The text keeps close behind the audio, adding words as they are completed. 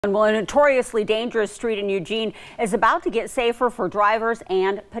Well, a notoriously dangerous street in Eugene is about to get safer for drivers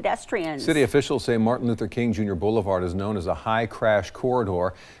and pedestrians. City officials say Martin Luther King Jr. Boulevard is known as a high crash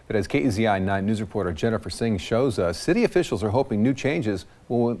corridor. But as KEZI 9 News reporter Jennifer Singh shows us, city officials are hoping new changes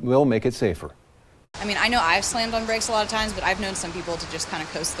will make it safer. I mean, I know I've slammed on brakes a lot of times, but I've known some people to just kind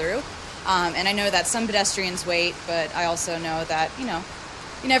of coast through. And I know that some pedestrians wait, but I also know that, you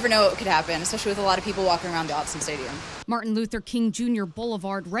never know what could happen, especially with a lot of people walking around the Autzen Stadium. Martin Luther King Jr.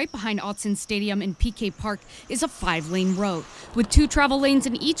 Boulevard, right behind Autzen Stadium in PK Park, is a 5-lane road with 2 travel lanes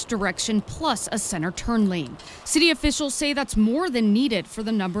in each direction plus a center turn lane. City officials say that's more than needed for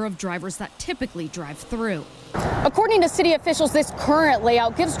the number of drivers that typically drive through. According to city officials, this current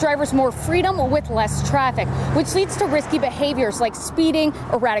layout gives drivers more freedom with less traffic, which leads to risky behaviors like speeding,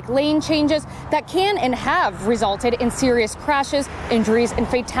 erratic lane changes that can and have resulted in serious crashes, injuries, and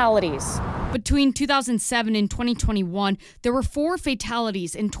fatalities. Between 2007 and 2021, there were 4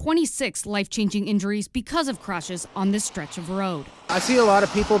 fatalities and 26 life-changing injuries because of crashes on this stretch of road. I see a lot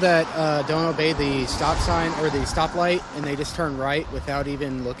of people that don't obey the stop sign or the stoplight, and they just turn right without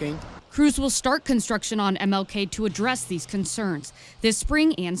even looking. Crews will start construction on MLK to address these concerns this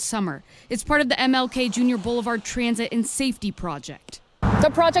spring and summer. It's part of the MLK Jr. Boulevard Transit and Safety Project. The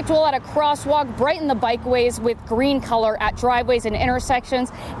project will add a crosswalk, brighten the bikeways with green color at driveways and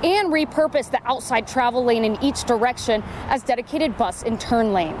intersections, and repurpose the outside travel lane in each direction as dedicated bus and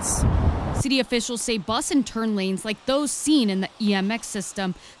turn lanes. City officials say bus and turn lanes like those seen in the EMX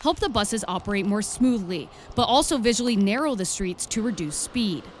system help the buses operate more smoothly, but also visually narrow the streets to reduce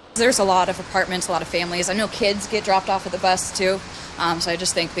speed. There's a lot of apartments, a lot of families. I know kids get dropped off at the bus too, so I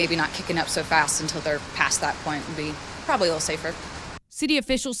just think maybe not kicking up so fast until they're past that point would be probably a little safer. City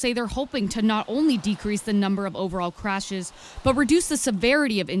officials say they're hoping to not only decrease the number of overall crashes, but reduce the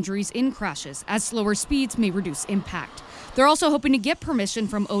severity of injuries in crashes, as slower speeds may reduce impact. They're also hoping to get permission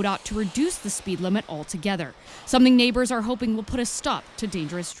from ODOT to reduce the speed limit altogether, something neighbors are hoping will put a stop to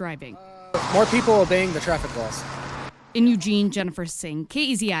dangerous driving. More people obeying the traffic laws. In Eugene, Jennifer Singh,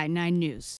 KEZI 9 News.